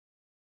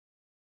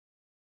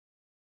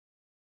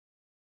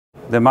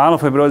The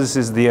myelofibrosis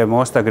is the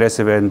most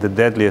aggressive and the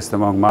deadliest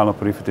among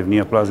myeloproliferative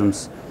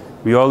neoplasms.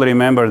 We all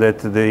remember that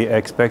the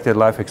expected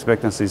life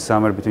expectancy is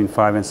somewhere between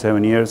 5 and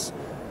 7 years,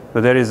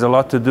 but there is a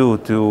lot to do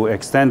to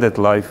extend that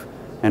life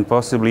and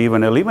possibly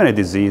even eliminate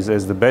disease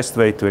as the best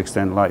way to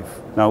extend life.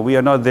 Now, we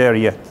are not there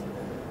yet.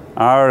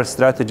 Our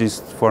strategies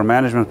for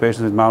management of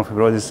patients with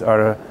myelofibrosis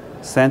are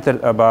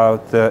centered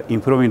about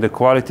improving the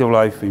quality of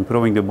life,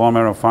 improving the bone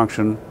marrow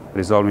function,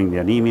 resolving the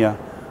anemia,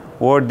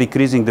 or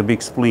decreasing the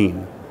big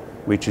spleen,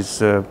 which is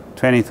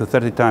 20 to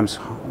 30 times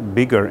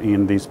bigger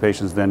in these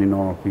patients than in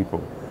normal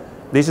people.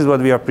 This is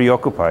what we are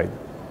preoccupied.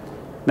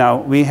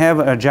 Now, we have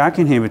JAK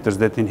inhibitors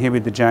that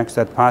inhibit the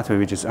JAK-STAT pathway,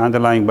 which is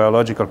underlying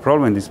biological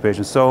problem in these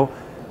patients. So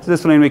the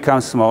spleen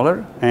becomes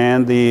smaller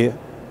and the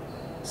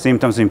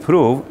symptoms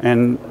improve,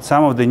 and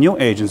some of the new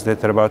agents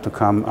that are about to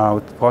come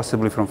out,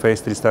 possibly from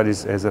phase 3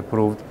 studies as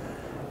approved,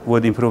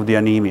 would improve the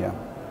anemia.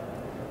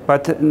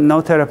 But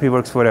no therapy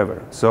works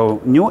forever.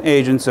 So new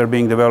agents are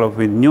being developed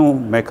with new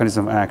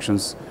mechanism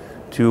actions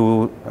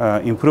to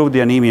improve the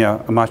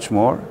anemia much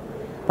more.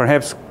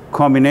 Perhaps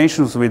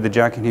combinations with the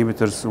JAK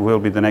inhibitors will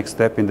be the next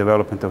step in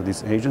development of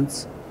these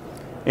agents.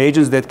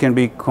 Agents that can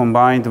be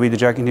combined with the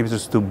JAK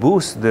inhibitors to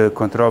boost the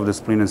control of the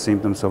spleen and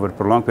symptoms over a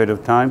prolonged period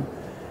of time.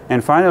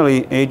 And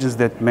finally, agents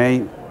that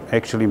may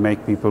actually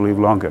make people live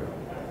longer.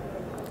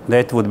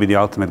 That would be the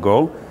ultimate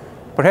goal.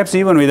 Perhaps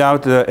even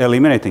without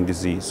eliminating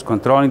disease.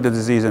 Controlling the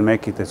disease and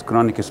make it as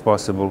chronic as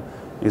possible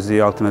is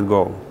the ultimate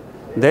goal.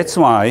 That's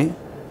why,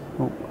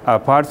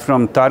 apart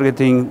from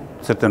targeting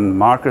certain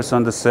markers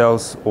on the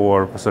cells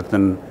or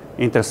certain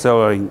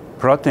intercellular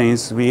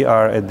proteins, we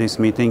are at this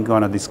meeting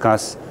going to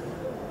discuss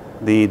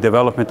the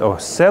development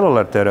of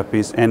cellular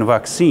therapies and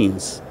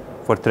vaccines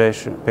for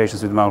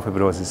patients with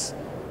myelofibrosis.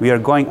 We are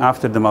going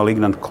after the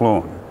malignant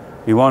clone.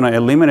 We want to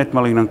eliminate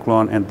malignant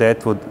clone, and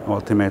that would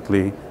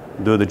ultimately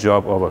do the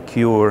job of a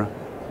cure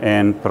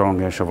and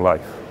prolongation of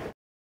life.